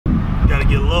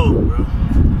get low, bro.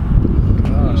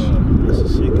 Gosh. That's a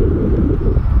secret.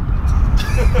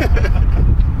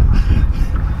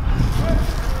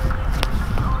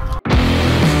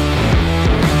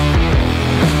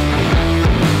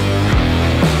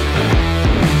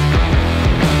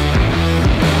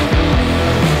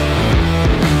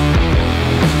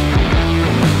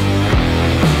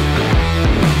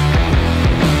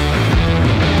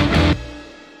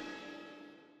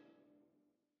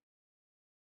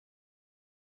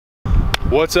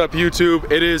 What's up,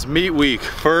 YouTube? It is meet week.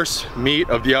 First meet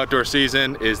of the outdoor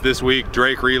season is this week,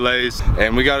 Drake Relays.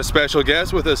 And we got a special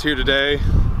guest with us here today. Big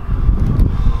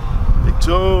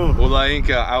tune.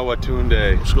 Olainka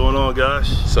Awotunde. What's going on, guys?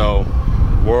 So,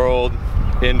 World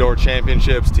Indoor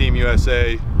Championships, Team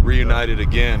USA reunited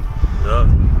again. Yeah.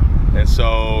 And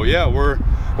so, yeah, we're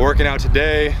working out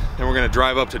today and we're gonna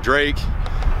drive up to Drake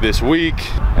this week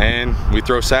and we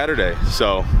throw Saturday.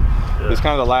 So, it's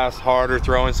kind of the last harder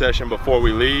throwing session before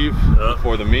we leave,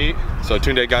 before the meet. So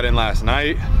Tunde got in last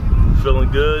night.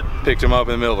 Feeling good. Picked him up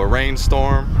in the middle of a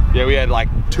rainstorm. Yeah, we had like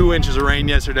 2 inches of rain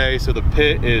yesterday, so the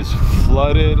pit is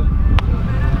flooded.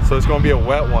 So it's gonna be a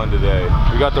wet one today.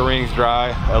 We got the rings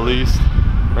dry, at least.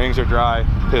 Rings are dry,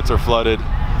 pits are flooded.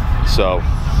 So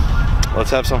let's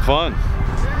have some fun.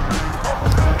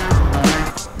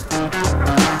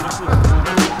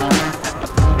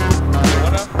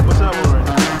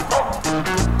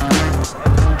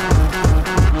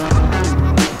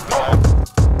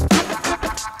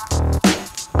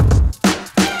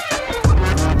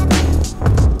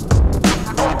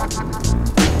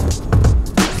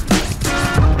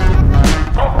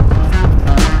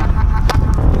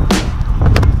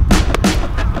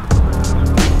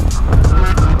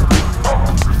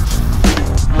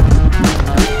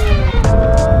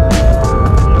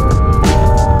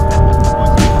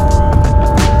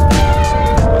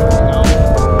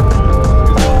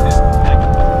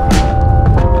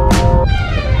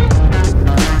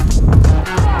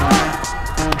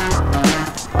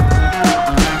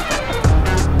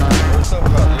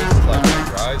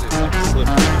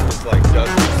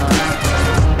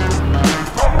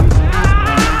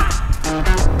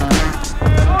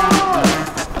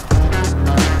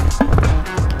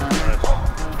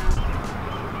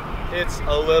 It's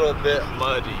a little bit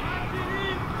muddy.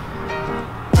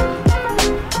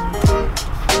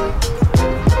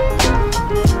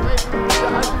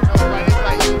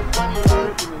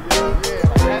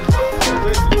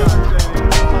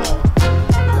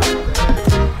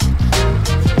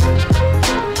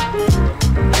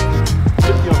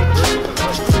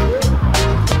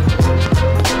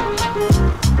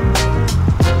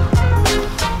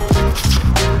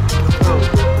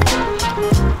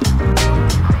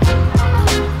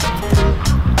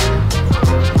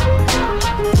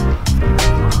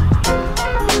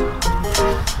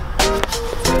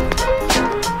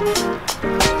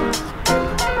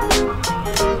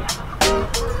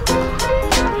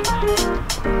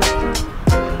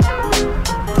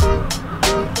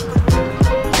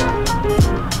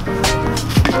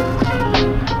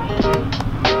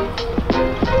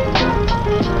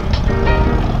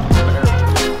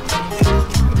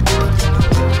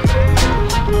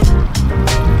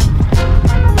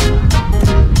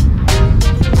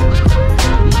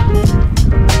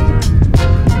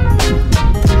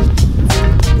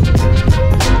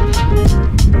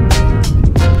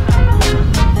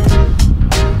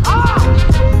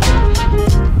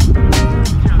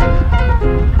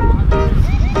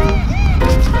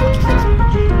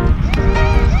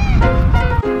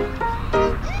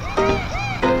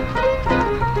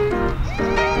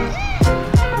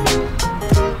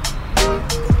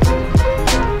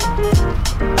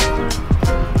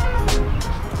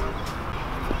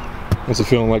 What's it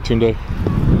feeling like, Tunde?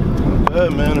 Yeah,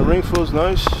 man, the ring feels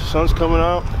nice. Sun's coming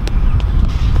out.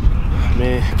 I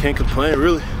mean, can't complain,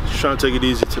 really. Just trying to take it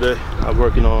easy today. I'm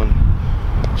working on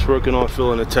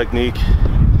feeling the technique,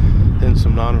 hitting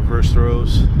some non-reverse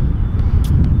throws.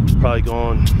 Probably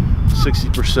going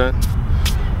 60%.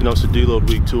 You know, it's a deload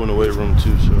week too in the weight room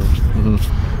too, so.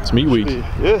 It's meet week.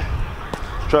 Yeah,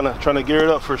 trying to gear it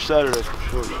up for Saturday for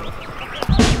sure.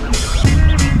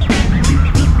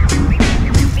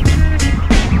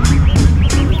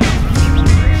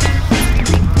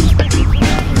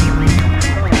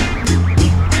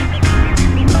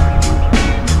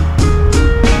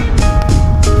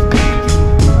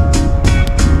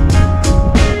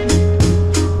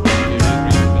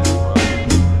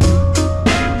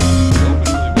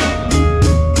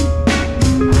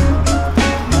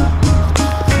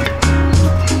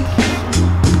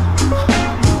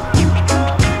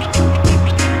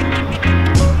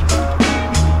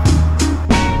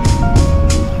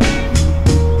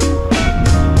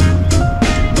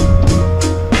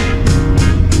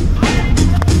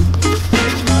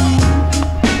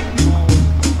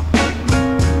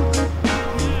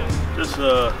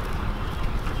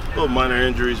 Little minor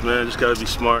injuries, man. Just gotta be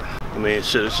smart. I mean,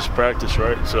 shit, it's just practice,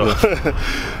 right? So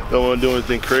don't want to do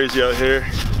anything crazy out here.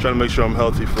 Trying to make sure I'm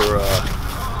healthy for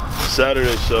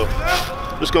Saturday. So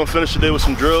just gonna finish the day with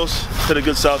some drills. Hit a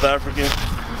good South African.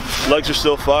 Legs are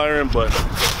still firing, but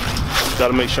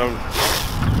gotta make sure I'm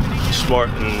smart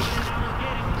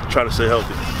and try to stay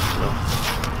healthy.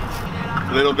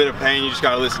 A little bit of pain, you just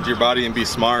gotta listen to your body and be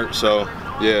smart. So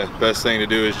yeah, best thing to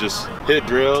do is just hit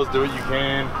drills, do what you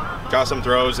can. Got some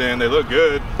throws in, they look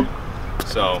good.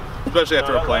 So, especially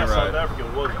after a plane ride. South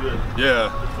African was good. Yeah.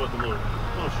 Just with a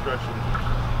little stretching.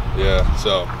 Yeah,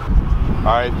 so.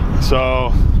 All right,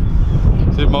 so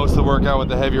did most of the workout with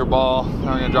the heavier ball.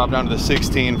 Now we're gonna drop down to the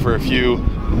 16 for a few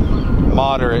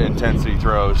moderate intensity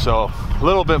throws. So a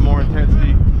little bit more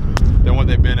intensity than what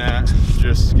they've been at.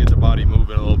 Just get the body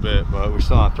moving a little bit, but we're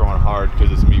still not throwing hard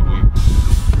because it's meat week.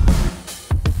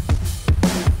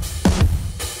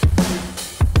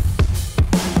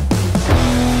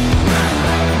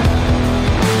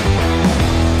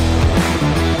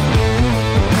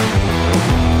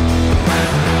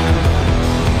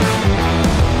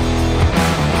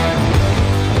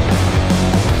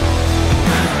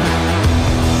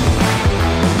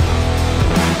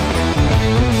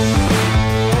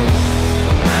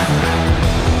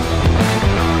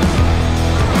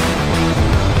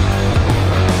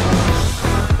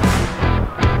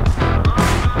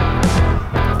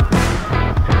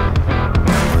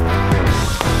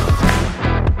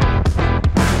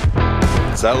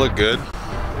 Does that look good?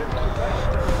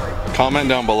 Comment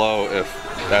down below if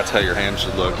that's how your hand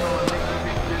should look.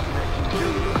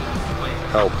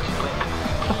 Help.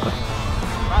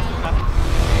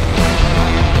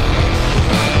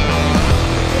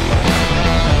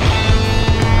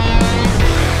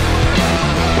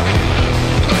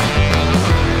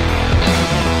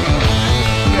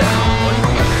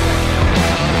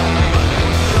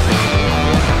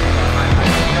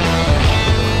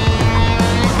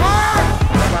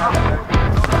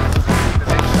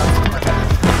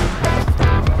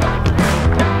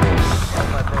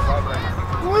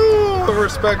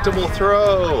 Respectable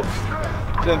throw.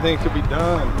 Didn't think it could be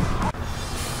done.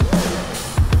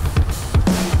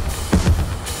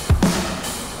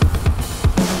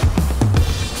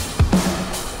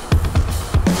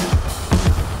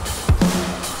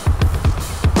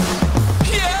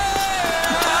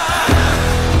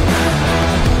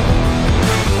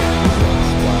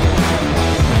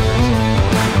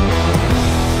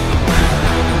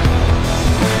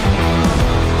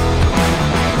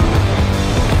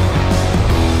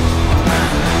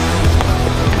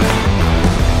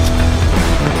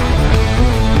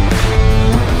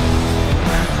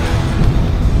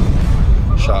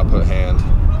 Shot put hand.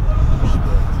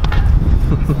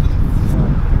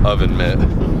 Oven mitt.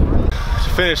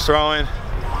 Finished throwing.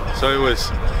 So it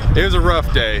was a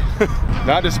rough day.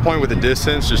 Not disappointed with the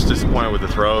distance, just disappointed with the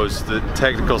throws. The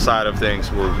technical side of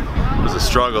things was a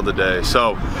struggle today.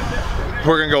 So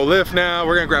we're gonna go lift now.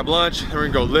 We're gonna grab lunch, then we're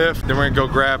gonna go lift, then we're gonna go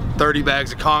grab 30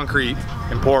 bags of concrete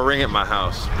and pour a ring at my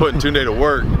house. Putting Tunde to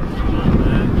work.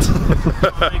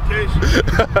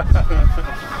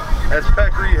 That's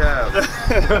Peck Rehab.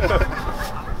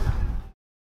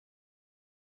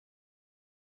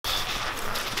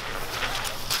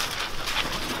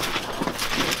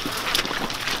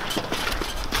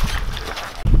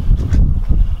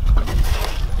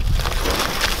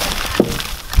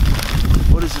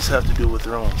 What does this have to do with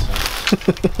throwing,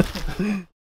 son?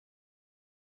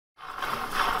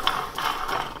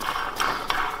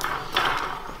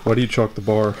 Why do you chalk the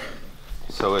bar?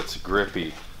 So it's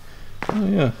grippy. Oh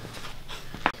yeah.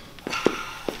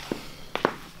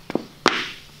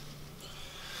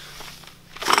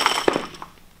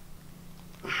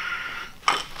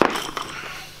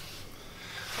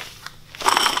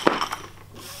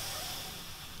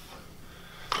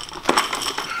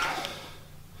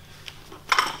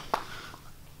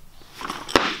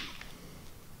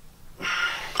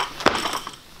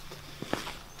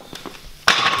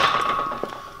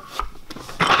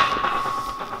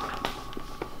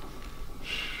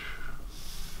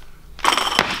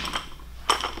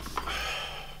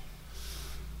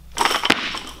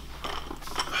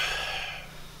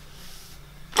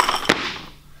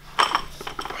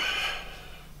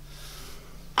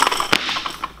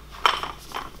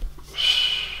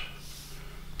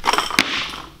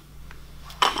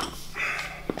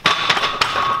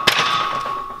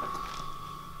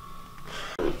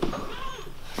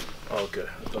 Okay,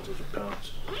 I thought those were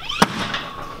pounds.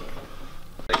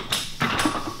 I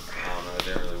don't know, it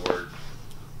didn't really work.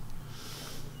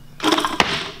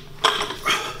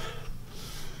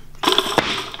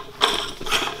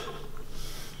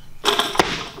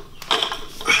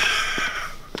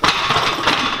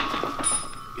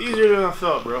 easier than I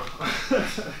thought, bro.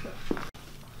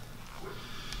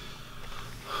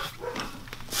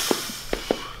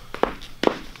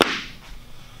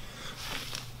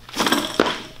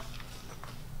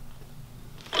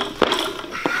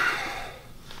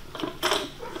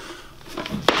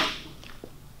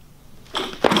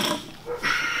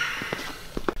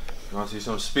 You want to see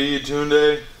some speed,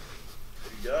 Tunde?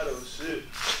 You got it, shit.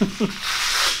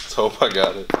 Let's hope I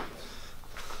got it.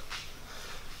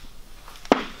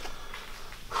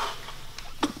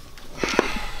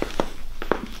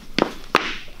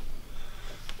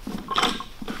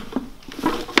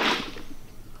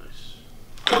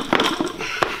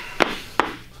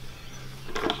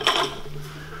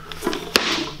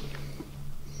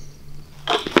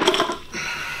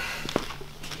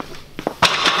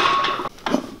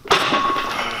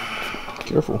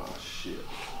 Careful. Shit.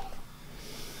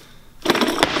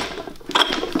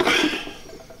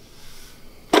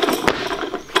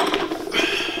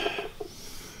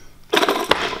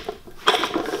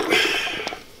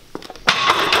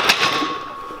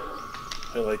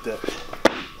 I like that.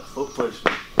 Foot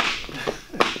placement.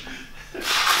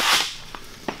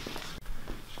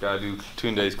 Just gotta do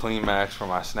Tunde's clean max for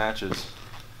my snatches.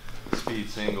 Speed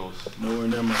singles. Nowhere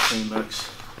near my clean max.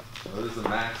 What is the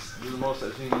max? This is the most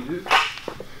I've seen you do.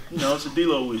 You know, it's a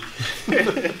D-Lo week.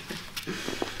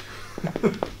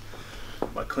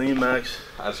 My clean max.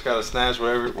 I just gotta snatch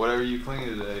whatever you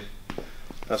clean today.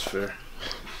 That's fair.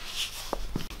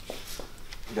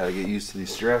 Gotta get used to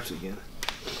these straps again.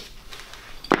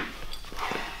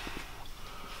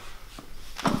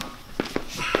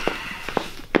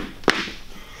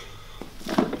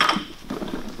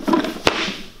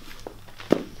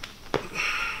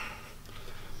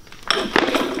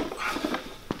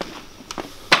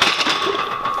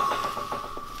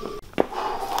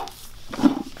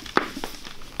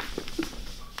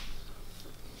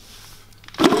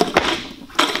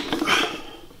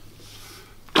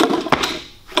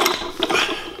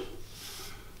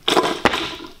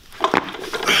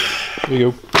 There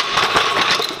you go.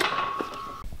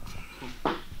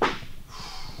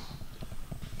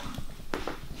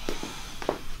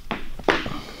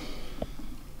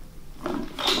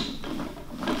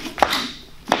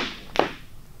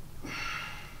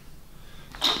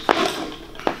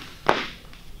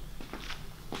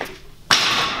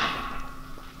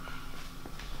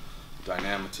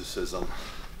 Dynamicism.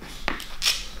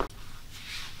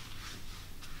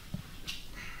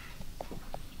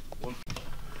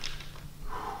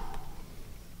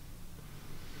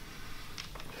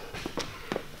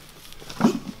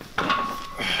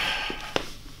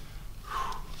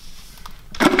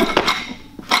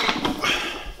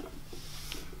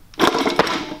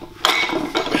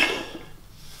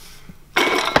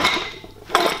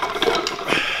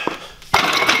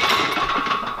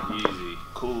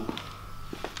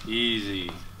 Easy.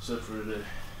 Except for today.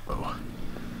 Oh.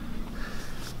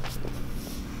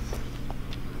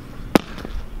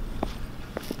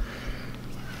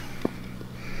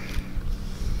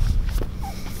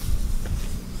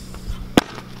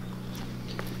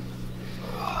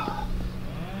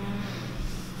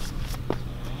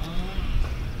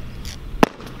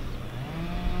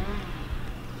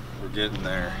 We're getting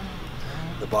there.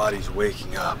 The body's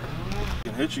waking up. I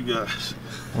can hit you guys.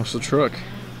 What's the truck?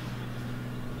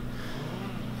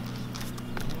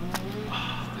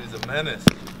 He's a menace.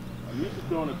 I'm used to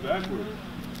throwing it backward.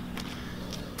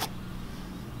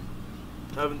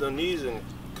 I haven't done these in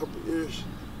a couple years.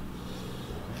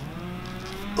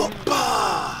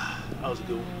 Opa! That was a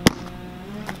good one.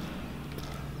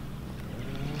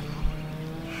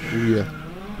 Yeah.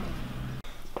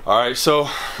 All right, so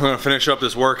we're gonna finish up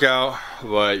this workout,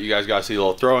 but you guys gotta see a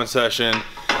little throwing session,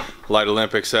 light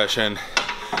Olympic session.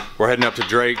 We're heading up to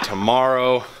Drake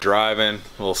tomorrow, driving, a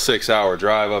little 6-hour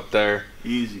drive up there.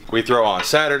 Easy. We throw on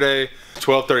Saturday,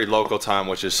 12:30 local time,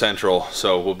 which is central.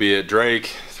 So we'll be at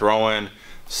Drake throwing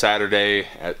Saturday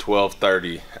at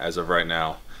 12:30 as of right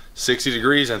now. 60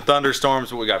 degrees and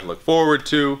thunderstorms, what we got to look forward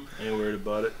to. Ain't worried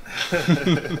about it.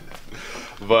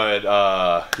 But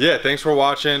yeah, thanks for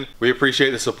watching. We appreciate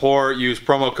the support. Use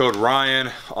promo code Ryan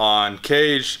on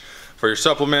Cage for your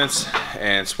supplements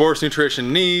and sports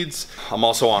nutrition needs. I'm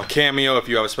also on CAMEO if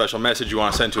you have a special message you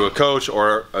want to send to a coach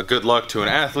or a good luck to an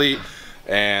athlete.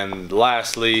 And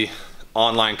lastly,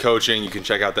 online coaching. You can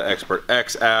check out the Expert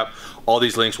X app. All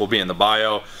these links will be in the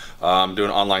bio. I'm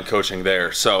doing online coaching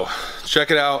there. So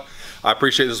check it out. I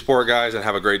appreciate the support, guys, and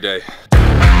have a great day.